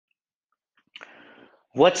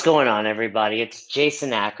What's going on, everybody? It's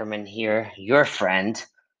Jason Ackerman here, your friend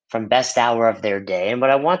from Best Hour of Their Day. And what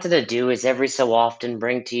I wanted to do is every so often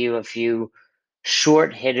bring to you a few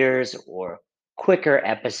short hitters or quicker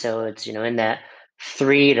episodes, in that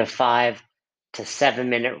 3 to 5 to 7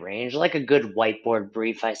 minute range, like a good whiteboard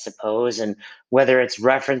brief, I suppose. And whether it's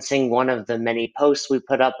referencing one of the many posts we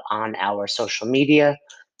put up on our social media,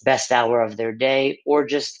 Best Hour of Their Day, or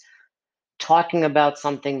just talking about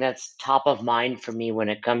something that's top of mind for me when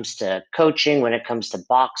it comes to coaching, when it comes to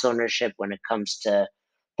box ownership, when it comes to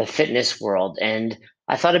the fitness world. And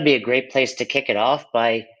I thought it'd be a great place to kick it off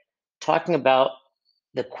by talking about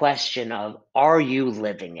the question of, are you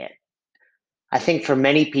living it? I think for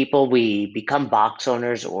many people, we become box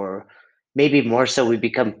owners, or maybe more so, we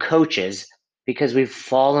become coaches because we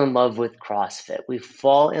fall in love with CrossFit. We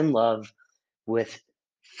fall in love with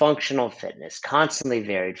functional fitness, constantly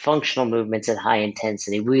varied functional movements at high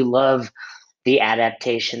intensity. We love the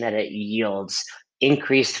adaptation that it yields,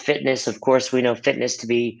 increased fitness. Of course, we know fitness to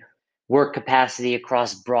be work capacity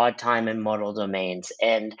across broad time and modal domains.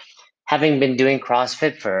 And having been doing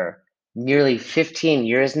CrossFit for nearly 15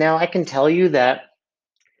 years now, I can tell you that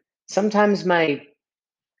sometimes my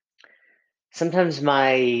sometimes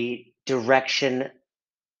my direction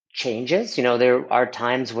changes. There are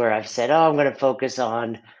times where I've said, "Oh, I'm going to focus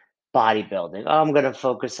on bodybuilding. Oh, I'm going to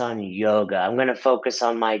focus on yoga. I'm going to focus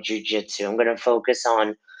on my jujitsu. I'm going to focus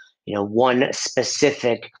on, one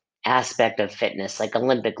specific aspect of fitness, like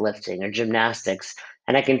Olympic lifting or gymnastics."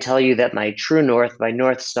 And I can tell you that my true north, my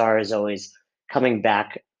North Star is always coming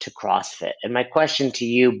back to CrossFit. And my question to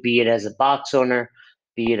you, be it as a box owner,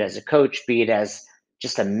 be it as a coach, be it as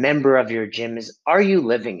just a member of your gym, is, are you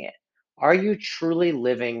living it? Are you truly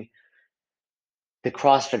living the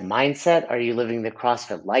CrossFit mindset? Are you living the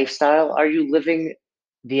CrossFit lifestyle? Are you living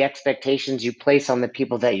the expectations you place on the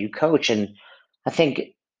people that you coach? And I think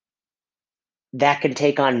that can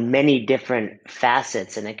take on many different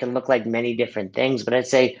facets and it can look like many different things. But I'd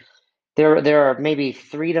say there are maybe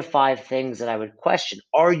 3 to 5 things that I would question.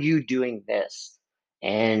 Are you doing this?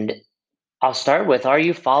 And I'll start with, are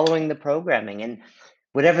you following the programming? And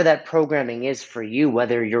whatever that programming is for you,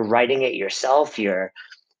 whether you're writing it yourself, you're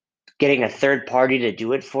getting a third party to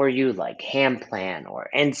do it for you, like Ham Plan or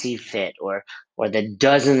NC Fit or the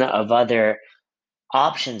dozen of other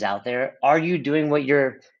options out there, are you doing what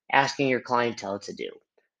you're asking your clientele to do?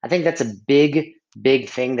 I think that's a big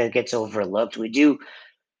thing that gets overlooked. We do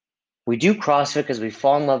CrossFit because we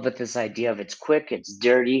fall in love with this idea of it's quick, it's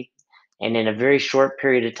dirty, and in a very short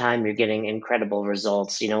period of time, you're getting incredible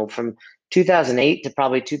results. From 2008 to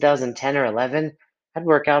probably 2010 or 11, I'd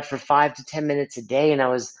work out for 5 to 10 minutes a day, and I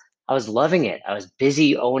was loving it. I was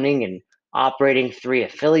busy owning and operating 3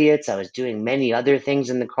 affiliates. I was doing many other things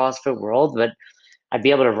in the CrossFit world, but I'd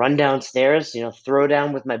be able to run downstairs, throw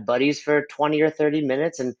down with my buddies for 20 or 30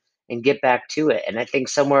 minutes and get back to it. And I think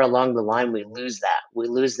somewhere along the line we lose that. We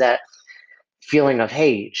lose that feeling of,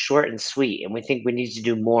 hey, short and sweet, and we think we need to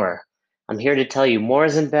do more. I'm here to tell you, more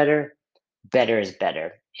isn't better, better is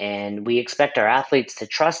better. And we expect our athletes to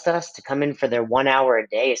trust us, to come in for their 1 hour a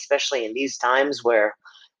day, especially in these times where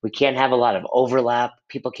we can't have a lot of overlap.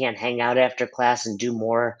 People can't hang out after class and do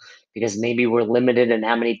more because maybe we're limited in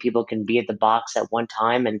how many people can be at the box at one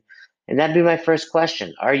time. And that'd be my first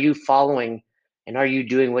question. Are you following and are you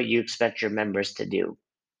doing what you expect your members to do?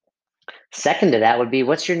 Second to that would be,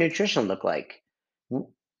 what's your nutrition look like?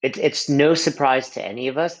 It's no surprise to any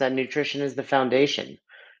of us that nutrition is the foundation,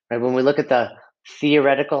 right? When we look at the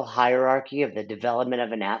theoretical hierarchy of the development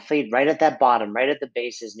of an athlete, right at that bottom, right at the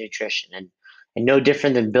base is nutrition. And no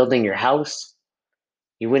different than building your house,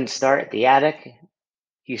 you wouldn't start at the attic.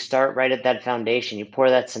 You start right at that foundation. You pour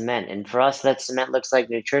that cement. And for us, that cement looks like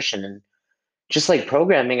nutrition. And just like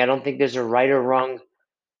programming, I don't think there's a right or wrong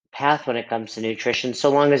path when it comes to nutrition, so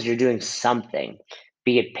long as you're doing something,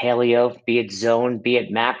 be it paleo, be it zone, be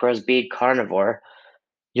it macros, be it carnivore.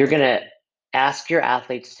 You're going to ask your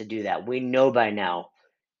athletes to do that. We know by now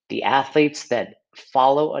the athletes that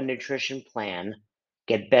follow a nutrition plan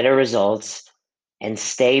get better results and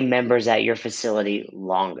stay members at your facility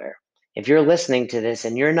longer. If you're listening to this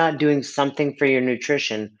and you're not doing something for your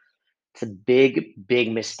nutrition, it's a big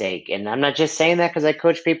mistake. And I'm not just saying that because I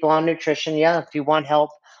coach people on nutrition. Yeah, if you want help,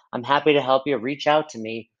 I'm happy to help you. Reach out to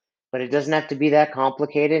me, but it doesn't have to be that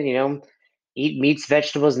complicated. Eat meats,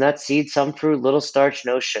 vegetables, nuts, seeds, some fruit, little starch,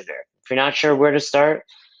 no sugar. If you're not sure where to start,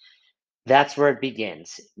 that's where it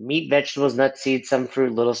begins. Meat, vegetables, nuts, seeds, some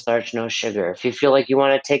fruit, little starch, no sugar. If you feel like you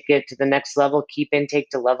want to take it to the next level, keep intake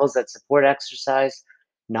to levels that support exercise,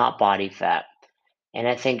 not body fat. And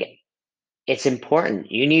I think it's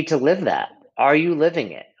important. You need to live that. Are you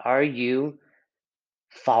living it? Are you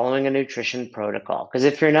following a nutrition protocol. Because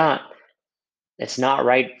if you're not, it's not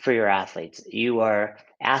right for your athletes. You are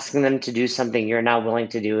asking them to do something you're not willing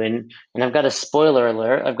to do. And I've got a spoiler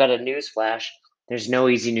alert, I've got a news flash. There's no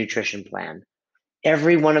easy nutrition plan.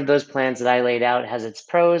 Every one of those plans that I laid out has its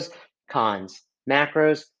pros, cons,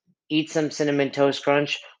 macros. Eat some cinnamon toast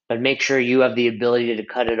crunch, but make sure you have the ability to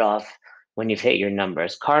cut it off when you've hit your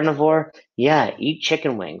numbers. Carnivore, yeah, eat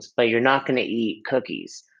chicken wings, but you're not going to eat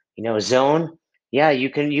cookies. Zone, yeah, you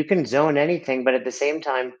can zone anything, but at the same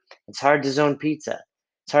time, it's hard to zone pizza.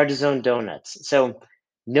 It's hard to zone donuts. So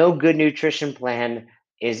no good nutrition plan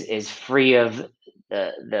is free of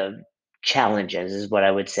the challenges, is what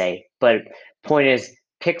I would say. But point is,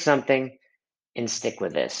 pick something and stick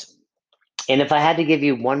with this. And if I had to give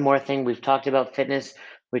you one more thing, we've talked about fitness,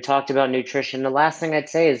 we talked about nutrition. The last thing I'd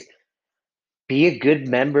say is be a good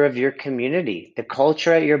member of your community, the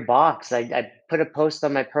culture at your box. I put a post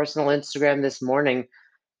on my personal Instagram this morning,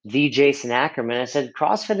 the Jason Ackerman. I said,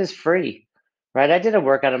 CrossFit is free, right? I did a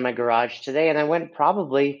workout in my garage today and I went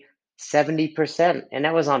probably 70%. And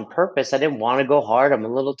that was on purpose. I didn't want to go hard. I'm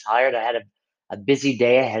a little tired. I had a busy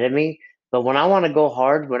day ahead of me. But when I want to go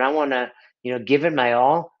hard, when I want to, give it my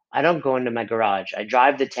all, I don't go into my garage. I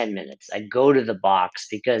drive the 10 minutes. I go to the box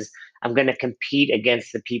because I'm going to compete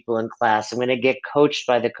against the people in class. I'm going to get coached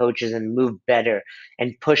by the coaches and move better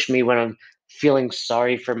and push me when I'm feeling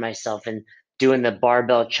sorry for myself and doing the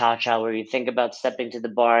barbell cha-cha where you think about stepping to the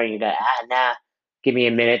bar and you go, nah, give me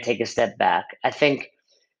a minute, take a step back. I think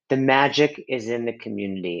the magic is in the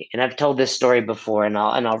community. And I've told this story before, and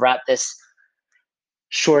I'll wrap this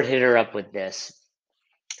short hitter up with this.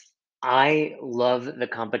 I love the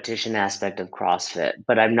competition aspect of CrossFit,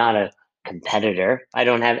 but I'm not a competitor. I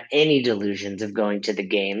don't have any delusions of going to the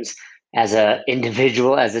games as an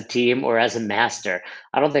individual, as a team, or as a master.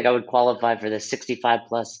 I don't think I would qualify for the 65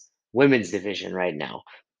 plus women's division right now.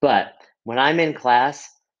 But when I'm in class,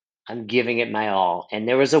 I'm giving it my all. And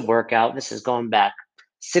there was a workout, this is going back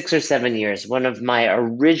 6 or 7 years. One of my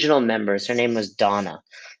original members, her name was Donna.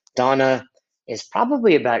 Donna is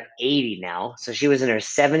probably about 80 now. So she was in her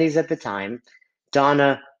 70s at the time.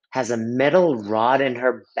 Donna has a metal rod in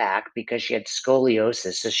her back because she had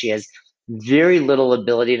scoliosis. So she has very little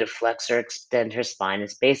ability to flex or extend her spine.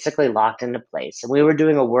 It's basically locked into place. And we were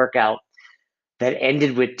doing a workout that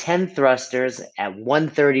ended with 10 thrusters at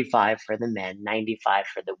 135 for the men, 95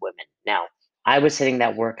 for the women. Now, I was hitting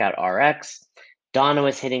that workout RX. Donna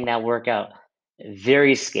was hitting that workout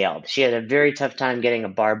very scaled. She had a very tough time getting a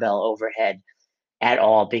barbell overhead at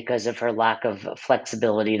all because of her lack of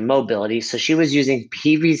flexibility and mobility. So she was using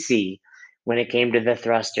PVC when it came to the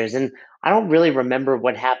thrusters. And I don't really remember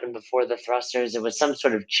what happened before the thrusters. It was some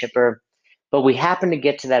sort of chipper, but we happened to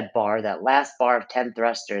get to that bar, that last bar of 10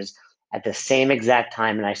 thrusters at the same exact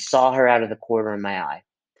time. And I saw her out of the corner of my eye.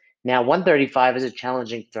 Now, 135 is a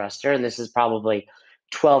challenging thruster, and this is probably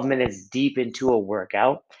 12 minutes deep into a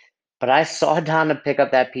workout. But I saw Donna pick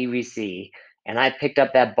up that PVC, and I picked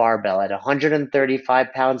up that barbell at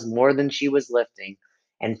 135 pounds more than she was lifting,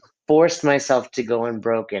 and forced myself to go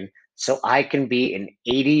unbroken so I can be an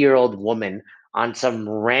 80-year-old woman on some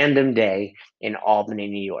random day in Albany,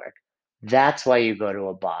 New York. That's why you go to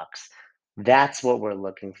a box. That's what we're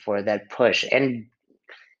looking for, that push. And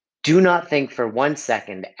do not think for 1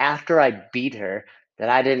 second after I beat her that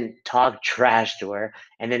I didn't talk trash to her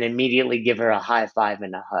and then immediately give her a high five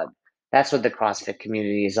and a hug. That's what the CrossFit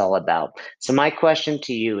community is all about. So my question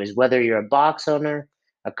to you is whether you're a box owner,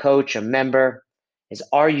 a coach, a member, is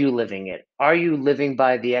are you living it? Are you living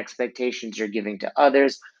by the expectations you're giving to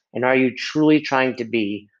others? And are you truly trying to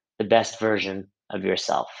be the best version of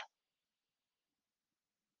yourself?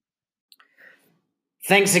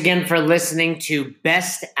 Thanks again for listening to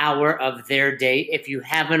Best Hour of Their Day. If you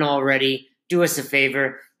haven't already, do us a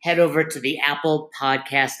favor, head over to the Apple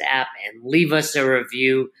Podcast app and leave us a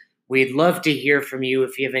review. We'd love to hear from you.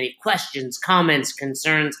 If you have any questions, comments,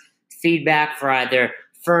 concerns, feedback for either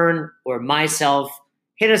Fern or myself,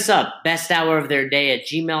 hit us up,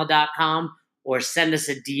 besthouroftheirday@gmail.com, or send us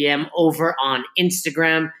a DM over on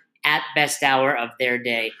Instagram at Best Hour of Their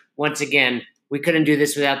Day. Once again, we couldn't do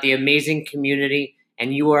this without the amazing community,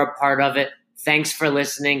 and you are a part of it. Thanks for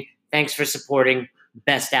listening. Thanks for supporting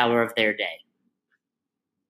Best Hour of Their Day.